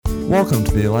Welcome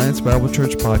to the Alliance Bible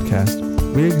Church podcast.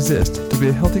 We exist to be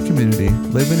a healthy community,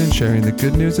 living and sharing the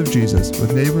good news of Jesus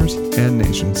with neighbors and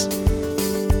nations.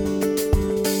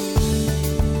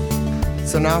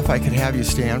 So now if I could have you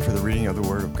stand for the reading of the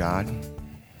Word of God.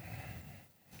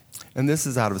 And this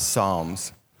is out of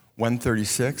Psalms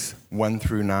 136, 1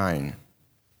 through 9.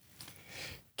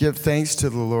 Give thanks to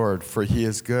the Lord, for he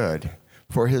is good,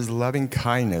 for his loving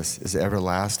kindness is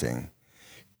everlasting.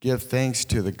 Give thanks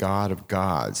to the God of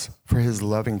gods, for his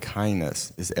loving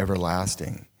kindness is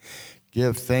everlasting.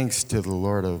 Give thanks to the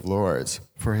Lord of lords,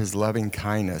 for his loving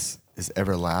kindness is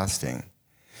everlasting.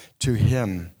 To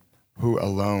him who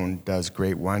alone does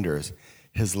great wonders,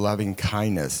 his loving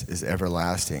kindness is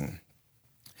everlasting.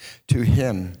 To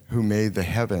him who made the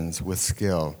heavens with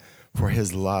skill, for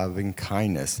his loving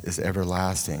kindness is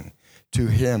everlasting. To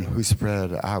him who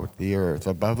spread out the earth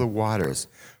above the waters,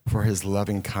 for his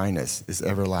loving kindness is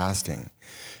everlasting.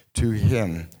 To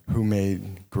him who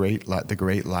made the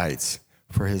great lights,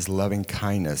 for his loving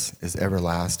kindness is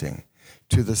everlasting.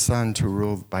 To the sun to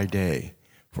rule by day,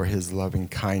 for his loving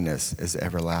kindness is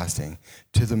everlasting.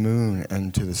 To the moon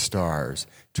and to the stars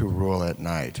to rule at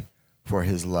night, for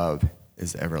his love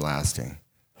is everlasting.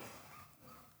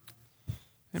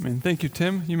 Amen. Thank you,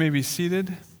 Tim. You may be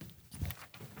seated.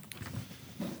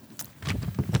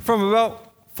 From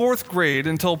about fourth grade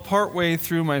until partway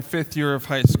through my fifth year of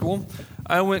high school,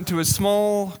 I went to a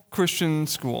small Christian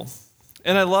school,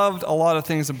 and I loved a lot of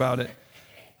things about it.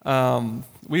 When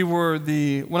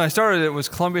I started, it was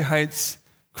Columbia Heights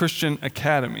Christian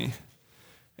Academy,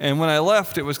 and when I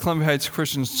left, it was Columbia Heights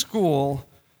Christian School,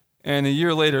 and a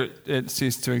year later, it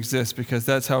ceased to exist because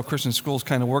that's how Christian schools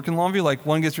kind of work in Longview. Like,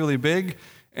 one gets really big,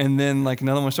 and then like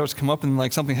another one starts to come up, and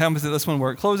like something happens to this one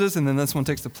where it closes, and then this one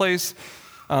takes the place.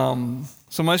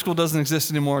 So my school doesn't exist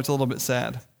anymore. It's a little bit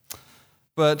sad.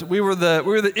 But we were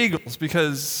the Eagles,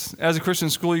 because as a Christian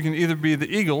school, you can either be the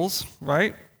Eagles,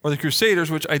 right, or the Crusaders,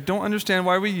 which I don't understand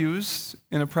why we use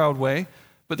in a proud way,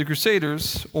 but the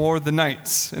Crusaders or the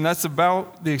Knights. And that's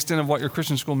about the extent of what your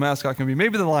Christian school mascot can be.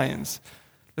 Maybe the Lions.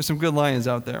 There's some good Lions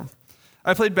out there.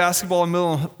 I played basketball in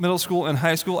middle school and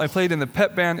high school. I played in the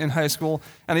pep band in high school,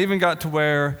 and I even got to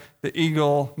wear the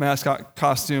Eagle mascot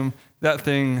costume. That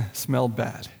thing smelled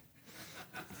bad.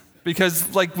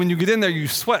 Because like when you get in there, you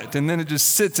sweat, and then it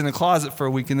just sits in a closet for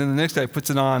a week, and then the next guy puts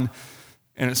it on,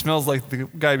 and it smells like the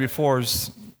guy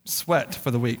before's sweat for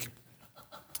the week.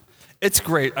 It's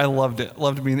great. I loved it.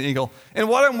 Loved being the Eagle. And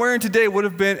what I'm wearing today would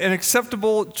have been an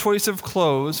acceptable choice of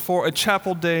clothes for a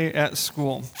chapel day at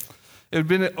school. It would have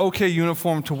been an okay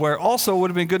uniform to wear. Also, would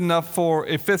have been good enough for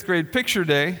a fifth grade picture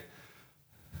day,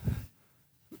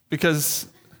 because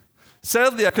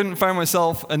sadly, I couldn't find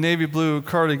myself a navy blue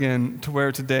cardigan to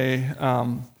wear today,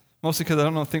 mostly because I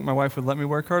don't think my wife would let me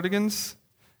wear cardigans.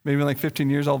 Maybe in like 15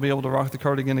 years, I'll be able to rock the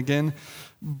cardigan again.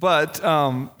 But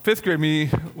fifth grade me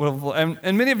would have,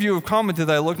 and many of you have commented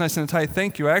that I look nice in a tie.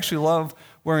 Thank you. I actually love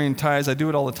wearing ties. I do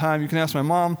it all the time. You can ask my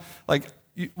mom.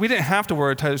 We didn't have to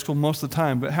wear a tie to school most of the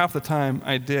time, but half the time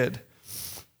I did.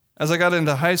 As I got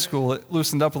into high school, it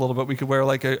loosened up a little bit. We could wear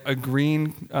like a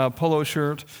green polo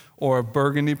shirt or a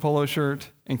burgundy polo shirt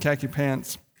and khaki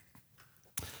pants.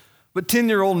 But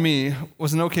 10-year-old me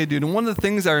was an okay dude. And one of the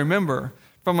things I remember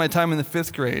from my time in the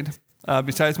fifth grade,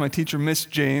 besides my teacher, Miss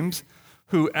James,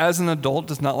 who as an adult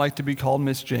does not like to be called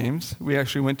Miss James. We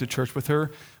actually went to church with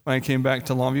her when I came back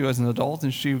to Longview as an adult,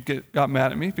 and she got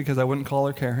mad at me because I wouldn't call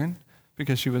her Karen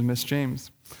because she was Miss James.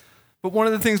 But one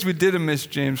of the things we did in Miss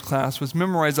James' class was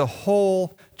memorize a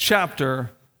whole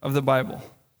chapter of the Bible,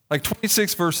 like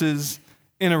 26 verses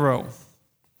in a row.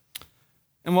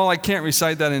 And while I can't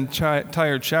recite that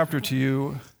entire chapter to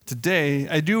you today,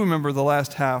 I do remember the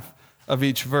last half of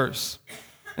each verse.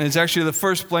 And it's actually the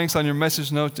first blanks on your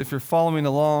message notes if you're following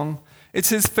along. It's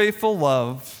his faithful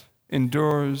love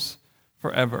endures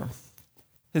forever.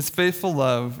 His faithful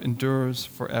love endures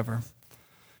forever.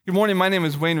 Good morning, my name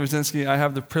is Wayne Rosinski. I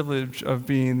have the privilege of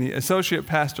being the Associate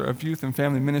Pastor of Youth and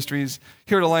Family Ministries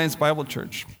here at Alliance Bible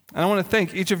Church. And I want to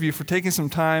thank each of you for taking some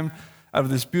time out of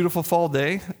this beautiful fall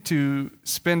day to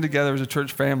spend together as a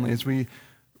church family as we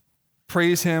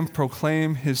praise him,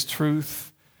 proclaim his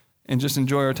truth, and just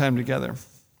enjoy our time together.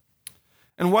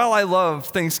 And while I love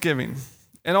Thanksgiving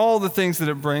and all the things that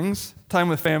it brings, time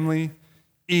with family,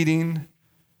 eating,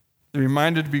 the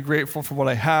reminder to be grateful for what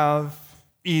I have,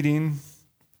 eating,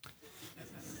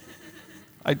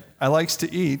 I likes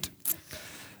to eat.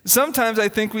 Sometimes I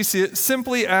think we see it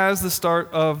simply as the start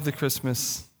of the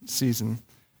Christmas season.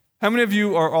 How many of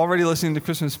you are already listening to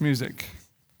Christmas music?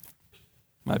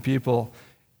 My people.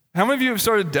 How many of you have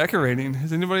started decorating?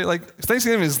 Has anybody,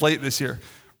 Thanksgiving is late this year.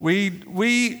 We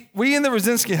in the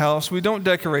Rosinski house, we don't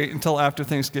decorate until after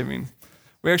Thanksgiving.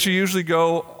 We actually usually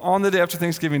go on the day after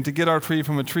Thanksgiving to get our tree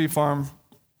from a tree farm.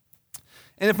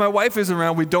 And if my wife is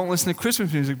around, we don't listen to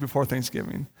Christmas music before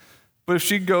Thanksgiving. But if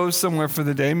she goes somewhere for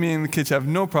the day, me and the kids have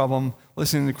no problem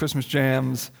listening to Christmas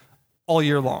jams all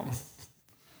year long.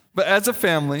 But as a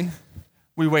family,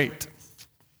 we wait.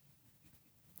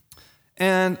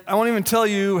 And I won't even tell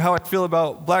you how I feel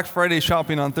about Black Friday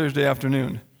shopping on Thursday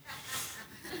afternoon.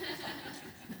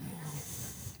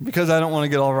 Because I don't want to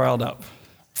get all riled up.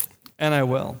 And I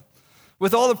will.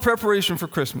 With all the preparation for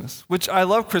Christmas, which I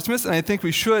love Christmas, and I think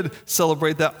we should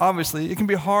celebrate that, obviously, it can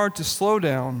be hard to slow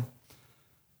down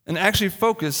and actually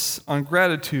focus on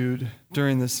gratitude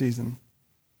during this season.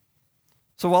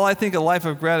 So while I think a life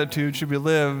of gratitude should be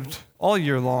lived all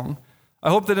year long, I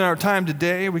hope that in our time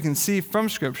today we can see from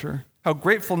Scripture how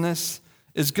gratefulness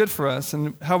is good for us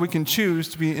and how we can choose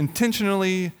to be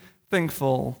intentionally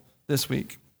thankful this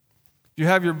week. If you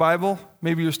have your Bible,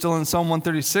 maybe you're still in Psalm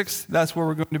 136, that's where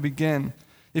we're going to begin.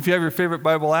 If you have your favorite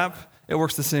Bible app, it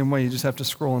works the same way. You just have to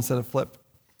scroll instead of flip.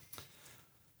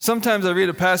 Sometimes I read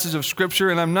a passage of Scripture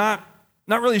and I'm not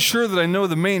really sure that I know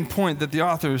the main point that the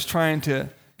author is trying to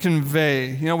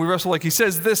convey. You know, we wrestle like he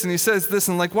says this and he says this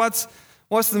and like what's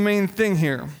the main thing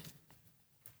here?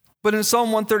 But in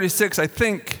Psalm 136, I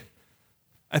think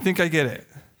I get it.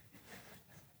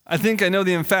 I think I know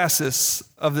the emphasis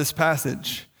of this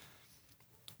passage.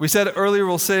 We said it earlier,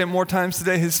 we'll say it more times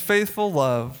today, his faithful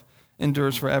love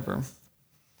endures forever.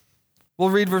 We'll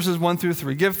read verses 1 through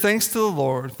 3. Give thanks to the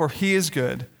Lord, for he is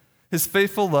good. His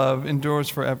faithful love endures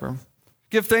forever.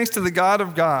 Give thanks to the God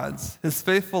of gods. His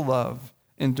faithful love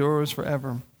endures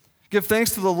forever. Give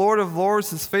thanks to the Lord of lords.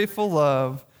 His faithful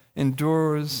love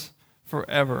endures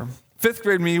forever. Fifth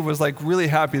grade me was like really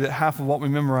happy that half of what we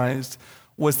memorized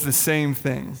was the same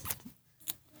thing.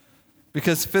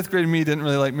 Because fifth grade me didn't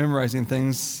really like memorizing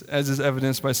things, as is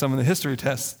evidenced by some of the history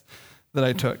tests that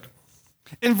I took.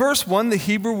 In verse 1, the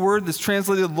Hebrew word that's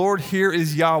translated Lord here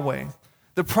is Yahweh,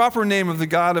 the proper name of the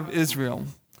God of Israel.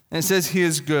 And it says he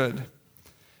is good.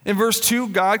 In verse 2,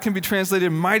 God can be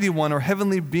translated mighty one or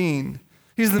heavenly being.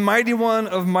 He's the mighty one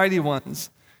of mighty ones.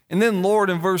 And then Lord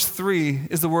in verse 3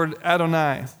 is the word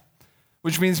Adonai,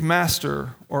 which means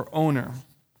master or owner.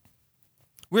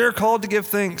 We are called to give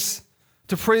thanks,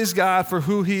 to praise God for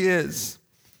who he is.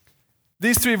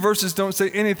 These three verses don't say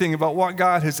anything about what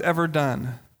God has ever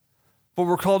done, but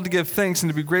we're called to give thanks and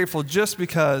to be grateful just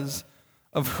because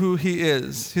of who he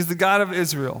is. He's the God of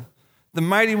Israel, the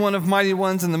mighty one of mighty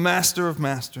ones and the master of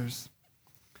masters.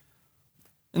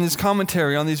 In his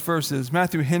commentary on these verses,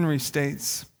 Matthew Henry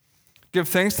states, give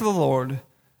thanks to the Lord,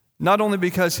 not only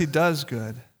because he does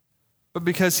good, but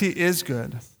because he is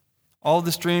good. All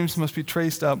the streams must be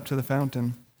traced up to the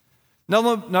fountain.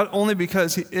 Not only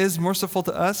because he is merciful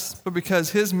to us, but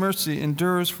because his mercy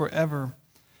endures forever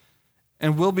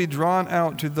and will be drawn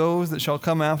out to those that shall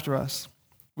come after us.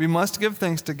 We must give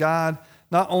thanks to God,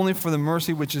 not only for the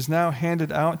mercy which is now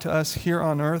handed out to us here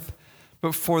on earth,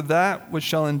 but for that which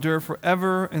shall endure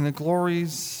forever in the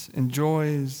glories and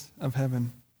joys of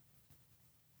heaven.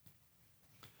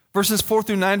 Verses 4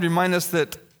 through 9 remind us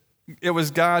that it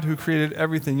was God who created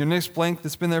everything. Your next blank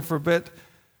that's been there for a bit,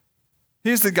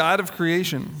 he's the God of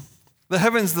creation. The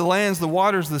heavens, the lands, the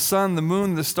waters, the sun, the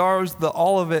moon, the stars,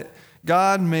 all of it,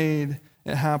 God made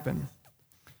it happen.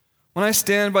 When I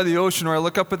stand by the ocean or I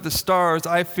look up at the stars,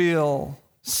 I feel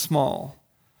small.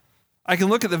 I can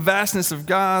look at the vastness of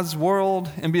God's world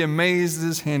and be amazed at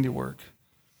his handiwork.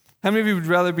 How many of you would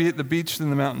rather be at the beach than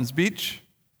the mountains? Beach?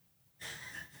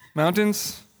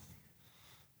 Mountains?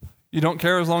 You don't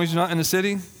care as long as you're not in a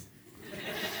city?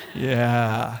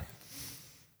 Yeah.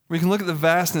 We can look at the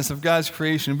vastness of God's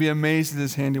creation and be amazed at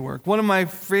his handiwork. One of my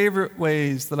favorite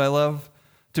ways that I love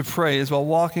to pray is while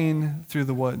walking through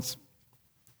the woods.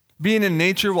 Being in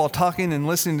nature while talking and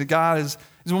listening to God is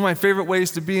one of my favorite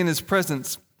ways to be in his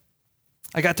presence.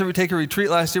 I got to take a retreat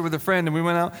last year with a friend, and we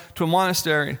went out to a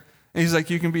monastery. And he's like,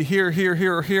 you can be here, here,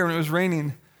 here, or here, and it was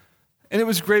raining. And it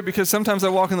was great because sometimes I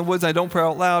walk in the woods and I don't pray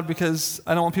out loud because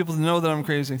I don't want people to know that I'm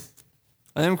crazy.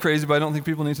 I am crazy, but I don't think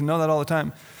people need to know that all the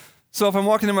time. So if I'm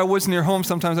walking in my woods near home,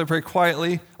 sometimes I pray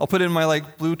quietly. I'll put in my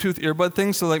Bluetooth earbud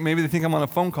thing so maybe they think I'm on a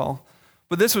phone call.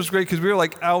 But this was great because we were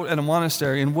out at a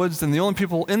monastery in woods, and the only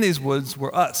people in these woods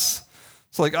were us.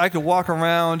 So I could walk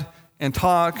around and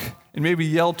talk and maybe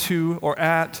yell to or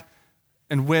at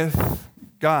and with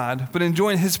God, but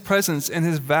enjoying his presence and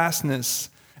his vastness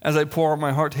as I pour out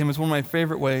my heart to him is one of my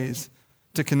favorite ways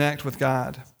to connect with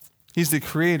God. He's the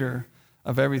creator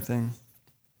of everything.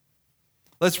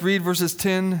 Let's read verses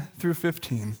 10 through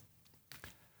 15.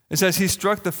 It says, he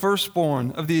struck the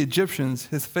firstborn of the Egyptians.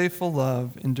 His faithful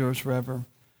love endures forever.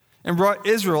 And brought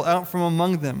Israel out from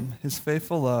among them. His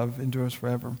faithful love endures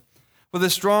forever. With a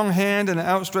strong hand and an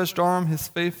outstretched arm, his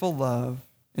faithful love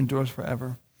endures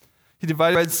forever. He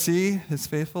divided the Red Sea. His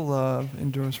faithful love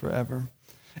endures forever.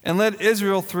 And led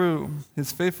Israel through.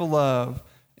 His faithful love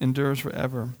endures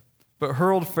forever. But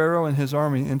hurled Pharaoh and his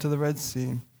army into the Red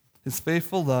Sea. His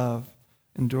faithful love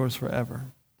endures forever.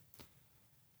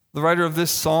 The writer of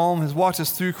this psalm has walked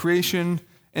us through creation,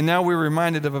 and now we're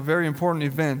reminded of a very important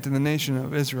event in the nation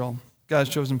of Israel, God's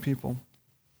chosen people.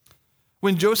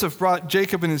 When Joseph brought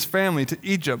Jacob and his family to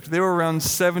Egypt, they were around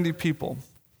 70 people.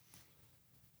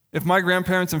 If my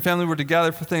grandparents and family were to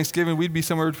gather for Thanksgiving, we'd be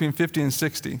somewhere between 50 and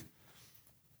 60.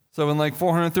 So in like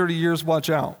 430 years, watch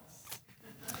out.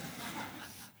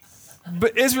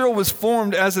 But Israel was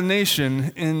formed as a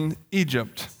nation in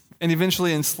Egypt and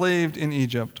eventually enslaved in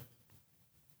Egypt.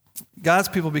 God's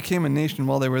people became a nation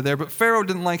while they were there, but Pharaoh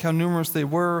didn't like how numerous they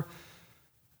were,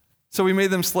 so he made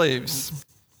them slaves.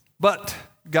 But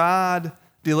God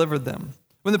delivered them.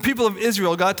 When the people of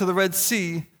Israel got to the Red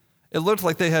Sea, it looked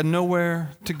like they had nowhere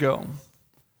to go.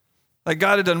 Like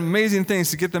God had done amazing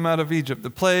things to get them out of Egypt. The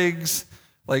plagues,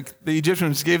 like the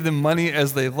Egyptians gave them money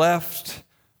as they left.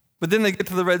 But then they get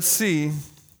to the Red Sea,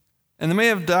 and they may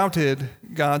have doubted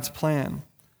God's plan.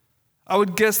 I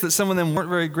would guess that some of them weren't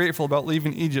very grateful about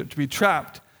leaving Egypt to be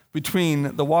trapped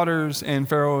between the waters and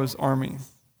Pharaoh's army.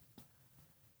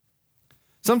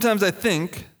 Sometimes I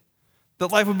think that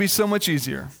life would be so much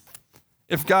easier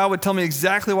if God would tell me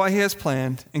exactly what he has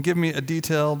planned and give me a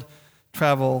detailed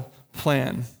travel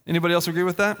plan. Anybody else agree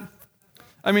with that?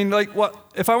 I mean, like,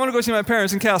 what if I want to go see my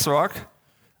parents in Castle Rock,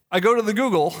 I go to the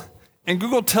Google, and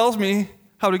Google tells me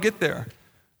how to get there.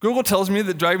 Google tells me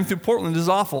that driving through Portland is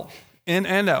awful, in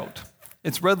and out.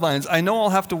 It's red lines. I know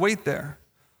I'll have to wait there.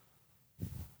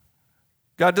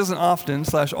 God doesn't often,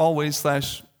 always,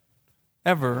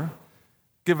 ever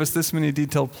give us this many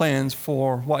detailed plans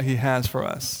for what he has for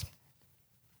us.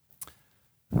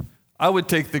 I would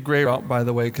take the gray route, by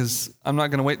the way, because I'm not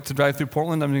going to wait to drive through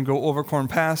Portland. I'm going to go over Corn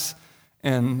Pass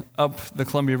and up the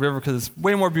Columbia River because it's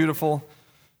way more beautiful.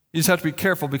 You just have to be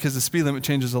careful because the speed limit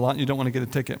changes a lot and you don't want to get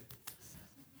a ticket.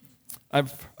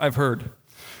 I've heard.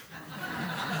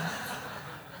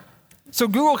 So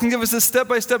Google can give us this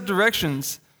step-by-step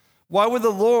directions. Why would the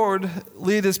Lord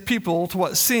lead his people to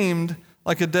what seemed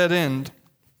like a dead end?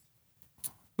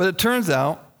 But it turns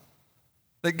out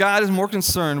that God is more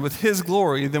concerned with his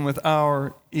glory than with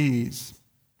our ease.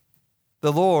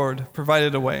 The Lord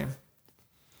provided a way.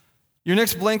 Your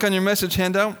next blank on your message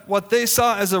handout, what they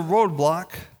saw as a roadblock,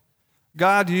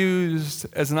 God used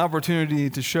as an opportunity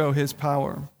to show his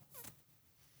power.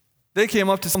 They came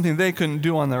up to something they couldn't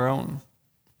do on their own.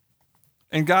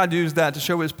 And God used that to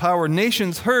show his power.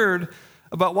 Nations heard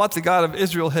about what the God of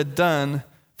Israel had done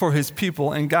for his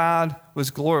people, and God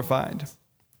was glorified.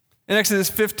 In Exodus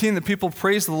 15, the people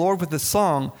praised the Lord with a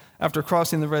song after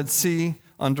crossing the Red Sea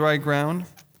on dry ground.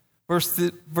 Verse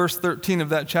 13 of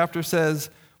that chapter says,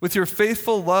 with your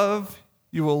faithful love,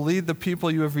 you will lead the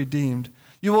people you have redeemed.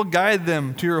 You will guide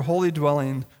them to your holy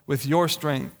dwelling with your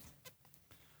strength.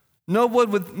 No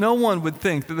one would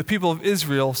think that the people of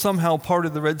Israel somehow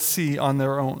parted the Red Sea on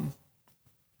their own.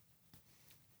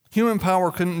 Human power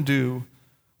couldn't do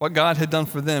what God had done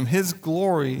for them. His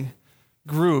glory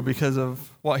grew because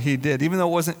of what he did, even though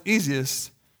it wasn't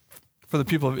easiest for the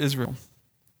people of Israel.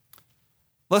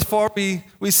 Thus far,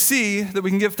 we see that we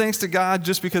can give thanks to God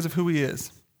just because of who he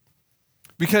is.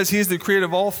 Because he is the creator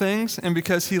of all things, and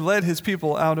because he led his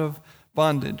people out of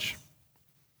bondage.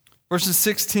 Verses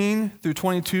 16 through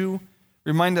 22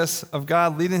 remind us of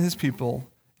God leading his people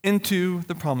into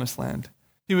the promised land.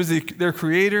 He was their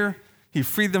creator, he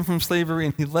freed them from slavery,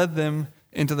 and he led them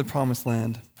into the promised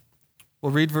land.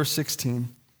 We'll read verse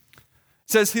 16. It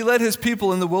says, he led his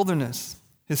people in the wilderness.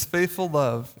 His faithful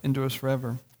love endures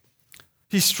forever.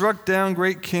 He struck down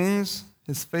great kings.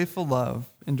 His faithful love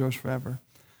endures forever.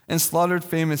 And slaughtered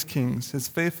famous kings. His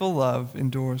faithful love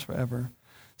endures forever.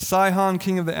 Sihon,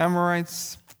 king of the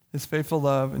Amorites, his faithful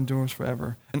love endures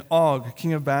forever. And Og,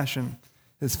 king of Bashan,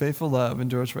 his faithful love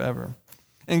endures forever.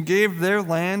 And gave their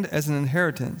land as an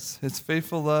inheritance. His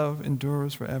faithful love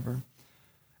endures forever.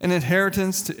 An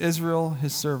inheritance to Israel,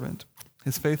 his servant.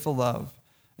 His faithful love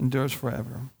endures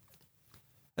forever.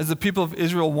 As the people of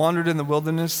Israel wandered in the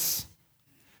wilderness,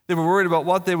 they were worried about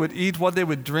what they would eat, what they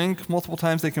would drink. Multiple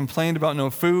times they complained about no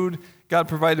food. God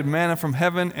provided manna from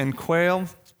heaven and quail.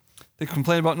 They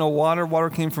complained about no water. Water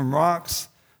came from rocks.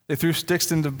 They threw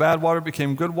sticks into bad water, it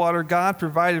became good water. God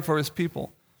provided for his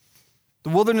people. The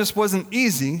wilderness wasn't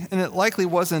easy, and it likely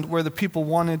wasn't where the people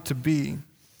wanted to be.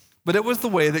 but it was the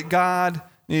way that God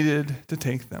needed to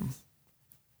take them.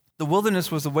 The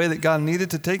wilderness was the way that God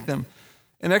needed to take them.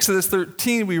 In Exodus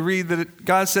 13, we read that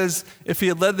God says if he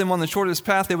had led them on the shortest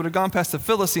path, they would have gone past the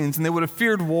Philistines and they would have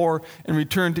feared war and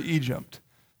returned to Egypt.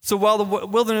 So while the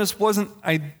wilderness wasn't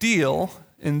ideal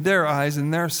in their eyes,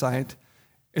 in their sight,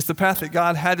 it's the path that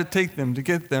God had to take them to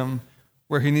get them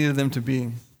where he needed them to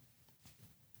be.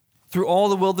 Through all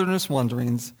the wilderness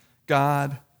wanderings,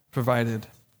 God provided.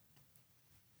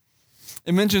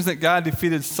 It mentions that God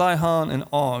defeated Sihon and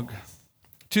Og,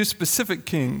 two specific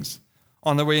kings,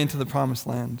 on their way into the promised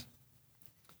land.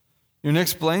 Your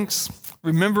next blanks,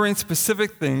 remembering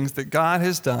specific things that God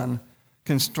has done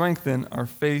can strengthen our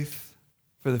faith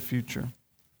for the future.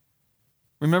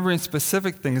 Remembering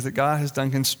specific things that God has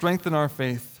done can strengthen our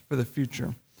faith for the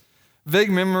future. Vague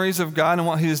memories of God and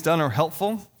what he has done are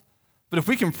helpful, but if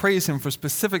we can praise him for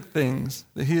specific things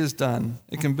that he has done,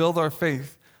 it can build our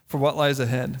faith for what lies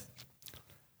ahead.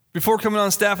 Before coming on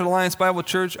staff at Alliance Bible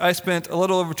Church, I spent a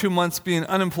little over 2 months being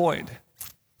unemployed.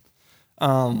 We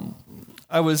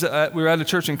were at a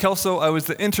church in Kelso. I was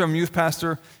the interim youth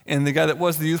pastor, and the guy that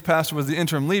was the youth pastor was the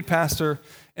interim lead pastor.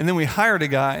 And then we hired a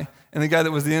guy, and the guy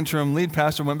that was the interim lead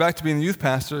pastor went back to being the youth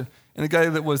pastor, and the guy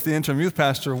that was the interim youth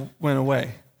pastor went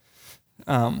away.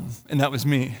 And that was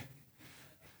me.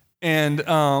 And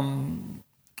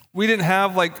we didn't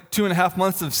have like 2.5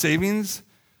 months of savings.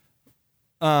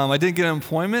 I didn't get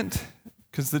employment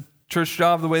because the church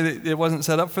job, the way that it wasn't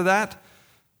set up for that.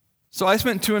 So I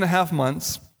spent 2.5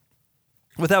 months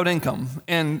without income.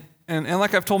 And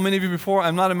like I've told many of you before,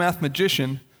 I'm not a math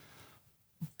magician.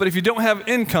 But if you don't have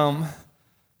income,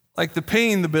 like the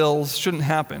paying the bills shouldn't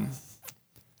happen.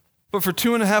 But for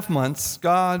 2.5 months,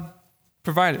 God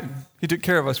provided. He took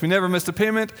care of us. We never missed a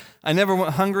payment. I never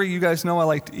went hungry. You guys know I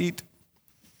like to eat.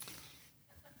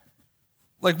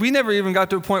 Like, we never even got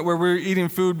to a point where we were eating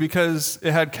food because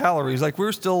it had calories. Like, we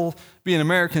were still being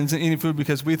Americans and eating food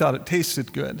because we thought it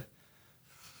tasted good.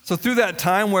 So through that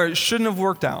time where it shouldn't have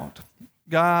worked out,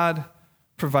 God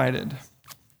provided.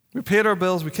 We paid our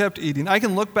bills. We kept eating. I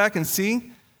can look back and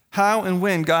see how and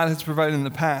when God has provided in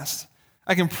the past.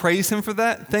 I can praise him for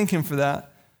that, thank him for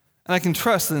that, and I can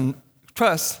trust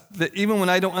that even when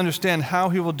I don't understand how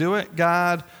he will do it,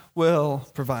 God will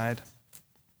provide.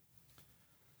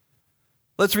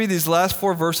 Let's read these last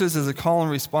 4 verses as a call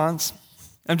and response.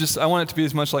 I want it to be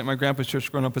as much like my grandpa's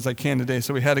church growing up as I can today.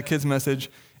 So we had a kid's message,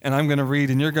 and I'm going to read,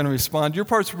 and you're going to respond. Your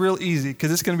part's real easy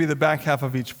because it's going to be the back half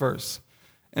of each verse.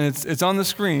 And it's on the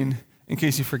screen in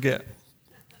case you forget.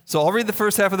 So I'll read the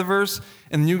first half of the verse,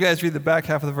 and then you guys read the back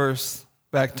half of the verse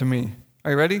back to me.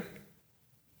 Are you ready?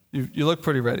 You look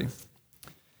pretty ready.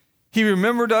 He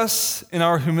remembered us in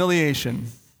our humiliation.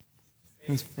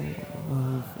 His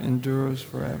love endures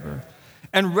forever.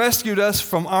 And rescued us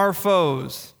from our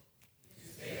foes.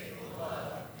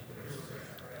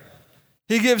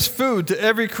 He gives food to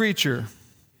every creature.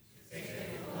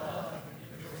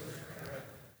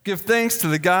 Give thanks to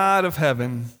the God of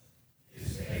heaven.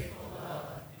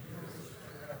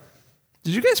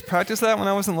 Did you guys practice that when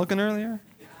I wasn't looking earlier?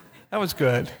 That was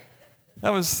good.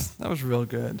 That was real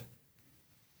good.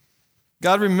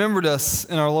 God remembered us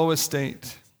in our lowest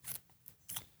state.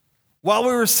 While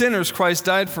we were sinners, Christ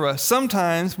died for us.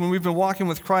 Sometimes when we've been walking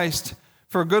with Christ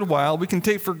for a good while, we can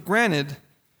take for granted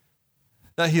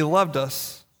that he loved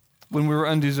us when we were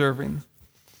undeserving.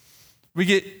 We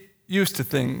get used to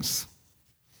things,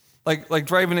 like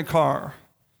driving a car.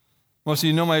 Most of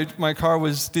you know my car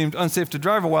was deemed unsafe to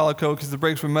drive a while ago because the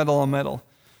brakes were metal on metal.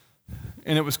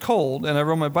 And it was cold, and I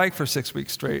rode my bike for 6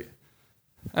 weeks straight.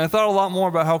 And I thought a lot more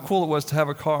about how cool it was to have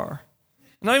a car.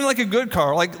 Not even like a good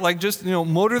car, like just,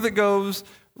 motor that goes,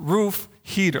 roof,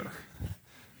 heater.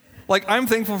 Like, I'm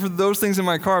thankful for those things in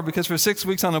my car because for 6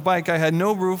 weeks on a bike, I had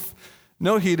no roof,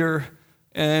 no heater,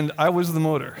 and I was the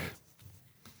motor.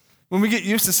 When we get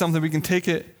used to something, we can take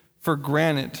it for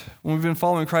granted. When we've been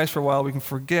following Christ for a while, we can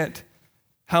forget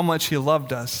how much he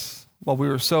loved us while we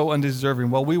were so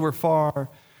undeserving, while we were far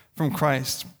from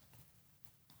Christ.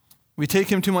 We take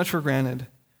him too much for granted.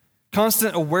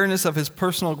 Constant awareness of his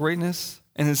personal greatness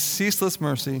and his ceaseless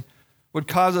mercy would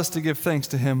cause us to give thanks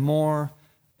to him more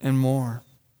and more.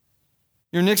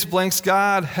 Your next blanks,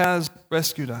 God has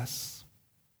rescued us.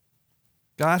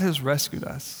 God has rescued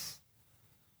us.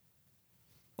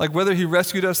 Like whether he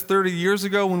rescued us 30 years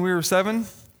ago when we were 7,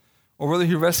 or whether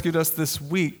he rescued us this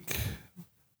week,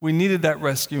 we needed that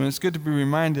rescue, and it's good to be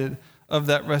reminded of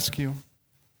that rescue.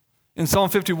 In Psalm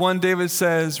 51, David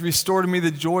says, "Restore to me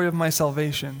the joy of my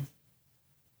salvation."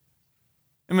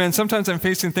 And man, sometimes I'm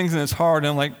facing things and it's hard, and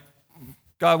I'm like,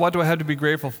 God, what do I have to be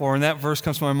grateful for? And that verse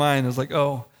comes to my mind. I was like,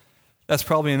 oh, that's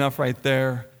probably enough right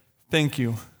there thank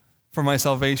you for my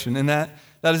salvation. And that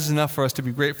is enough for us to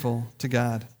be grateful to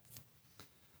God.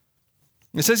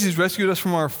 It says he's rescued us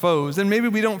from our foes, and maybe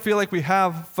we don't feel like we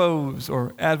have foes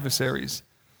or adversaries.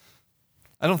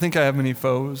 I don't think I have many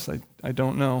foes. I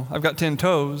don't know. I've got 10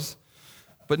 toes,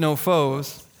 but no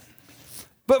foes.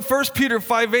 But 1 Peter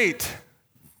 5:8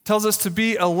 tells us to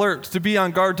be alert, to be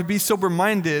on guard, to be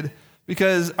sober-minded,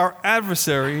 because our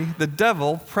adversary, the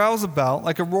devil, prowls about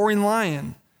like a roaring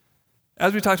lion.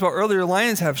 As we talked about earlier,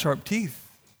 lions have sharp teeth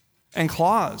and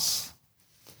claws.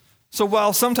 So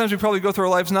while sometimes we probably go through our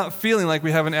lives not feeling like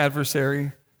we have an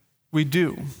adversary, we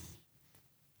do.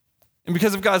 And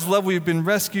because of God's love, we've been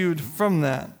rescued from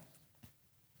that.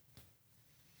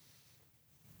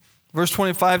 Verse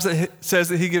 25 says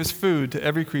that he gives food to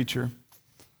every creature.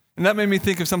 And that made me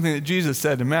think of something that Jesus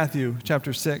said in Matthew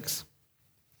chapter 6.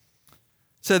 He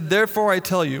said, "Therefore I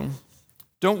tell you,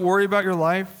 don't worry about your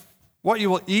life, what you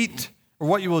will eat or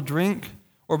what you will drink,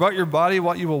 or about your body,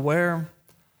 what you will wear.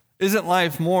 Isn't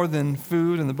life more than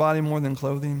food and the body more than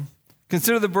clothing?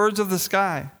 Consider the birds of the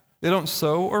sky. They don't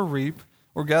sow or reap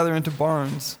or gather into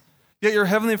barns, yet your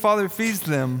heavenly Father feeds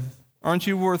them. Aren't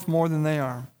you worth more than they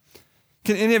are?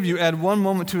 Can any of you add one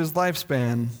moment to his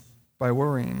lifespan by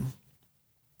worrying?"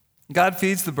 God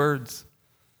feeds the birds,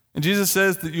 and Jesus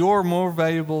says that you're more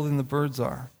valuable than the birds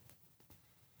are.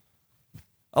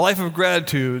 A life of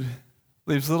gratitude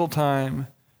leaves little time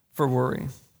for worry.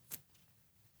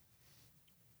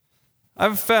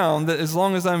 I've found that as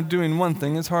long as I'm doing one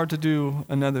thing, it's hard to do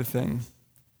another thing.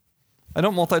 I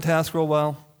don't multitask real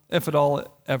well, if at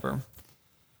all, ever.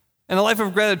 And a life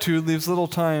of gratitude leaves little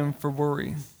time for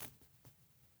worry.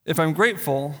 If I'm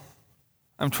grateful,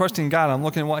 I'm trusting God. I'm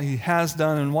looking at what he has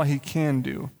done and what he can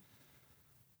do.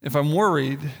 If I'm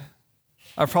worried,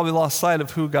 I've probably lost sight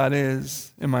of who God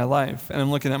is in my life, and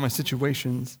I'm looking at my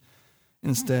situations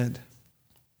instead.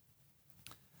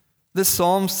 This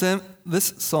psalm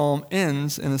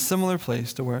ends in a similar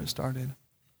place to where it started.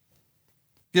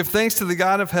 Give thanks to the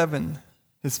God of heaven.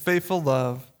 His faithful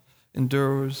love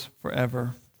endures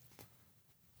forever.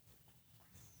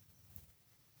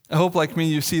 I hope, like me,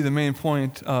 you see the main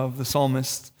point of the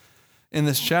psalmist in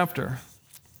this chapter.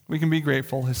 We can be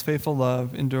grateful. His faithful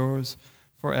love endures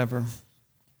forever.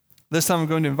 This time I'm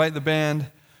going to invite the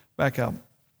band back up.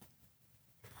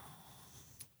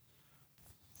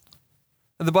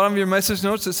 At the bottom of your message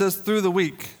notes, it says "through the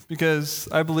week," because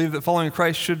I believe that following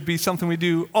Christ should be something we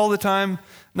do all the time,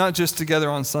 not just together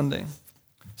on Sunday.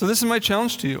 So this is my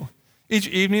challenge to you. Each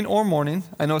evening or morning,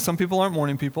 I know some people aren't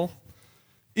morning people,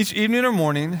 each evening or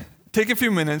morning, take a few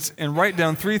minutes and write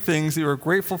down 3 things that you are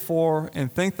grateful for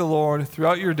and thank the Lord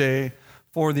throughout your day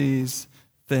for these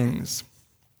things.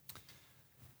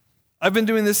 I've been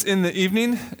doing this in the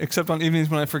evening, except on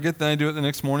evenings when I forget, then I do it the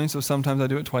next morning, so sometimes I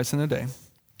do it twice in a day.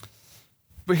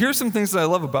 But here's some things that I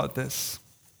love about this.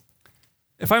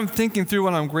 If I'm thinking through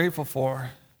what I'm grateful for,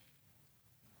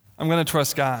 I'm going to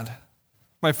trust God.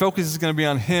 My focus is going to be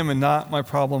on him and not my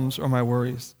problems or my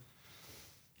worries.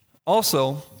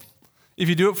 Also, if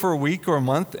you do it for a week or a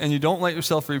month and you don't let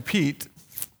yourself repeat,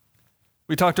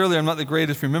 we talked earlier, I'm not the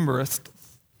greatest rememberist.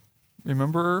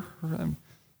 Rememberer?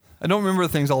 I don't remember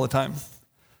things all the time.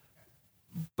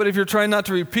 But if you're trying not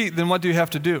to repeat, then what do you have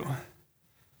to do?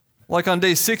 Like on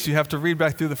day 6, you have to read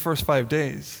back through the first 5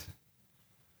 days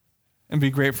and be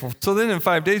grateful. So then in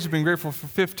 5 days, you've been grateful for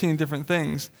 15 different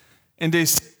things. In day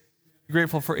 6, you're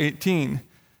grateful for 18. And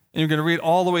you're going to read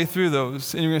all the way through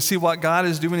those. And you're going to see what God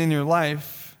is doing in your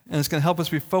life. And it's going to help us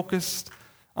be focused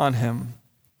on him.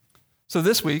 So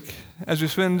this week, as we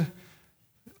spend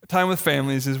time with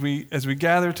families, as we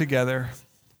gather together,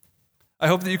 I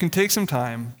hope that you can take some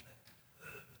time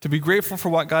to be grateful for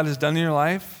what God has done in your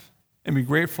life and be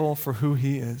grateful for who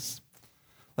he is.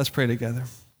 Let's pray together.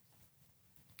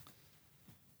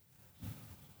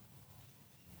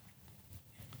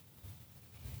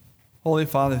 Holy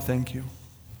Father, thank you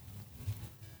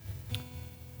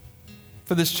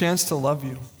for this chance to love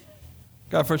you.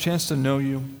 God, for a chance to know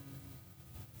you.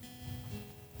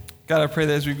 God, I pray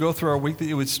that as we go through our week that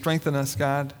you would strengthen us,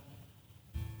 God.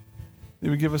 That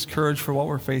you would give us courage for what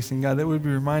we're facing. God, that we would be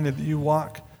reminded that you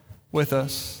walk with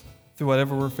us through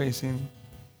whatever we're facing.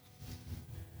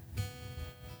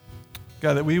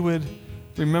 God, that we would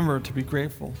remember to be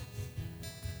grateful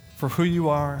for who you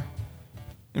are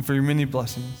and for your many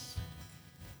blessings.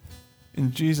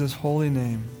 In Jesus' holy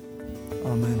name,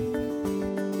 amen.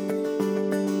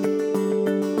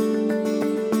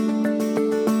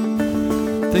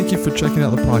 Thank you for checking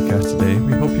out the podcast today.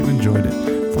 We hope you enjoyed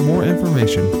it. For more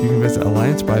information, you can visit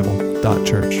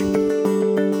alliancebible.church.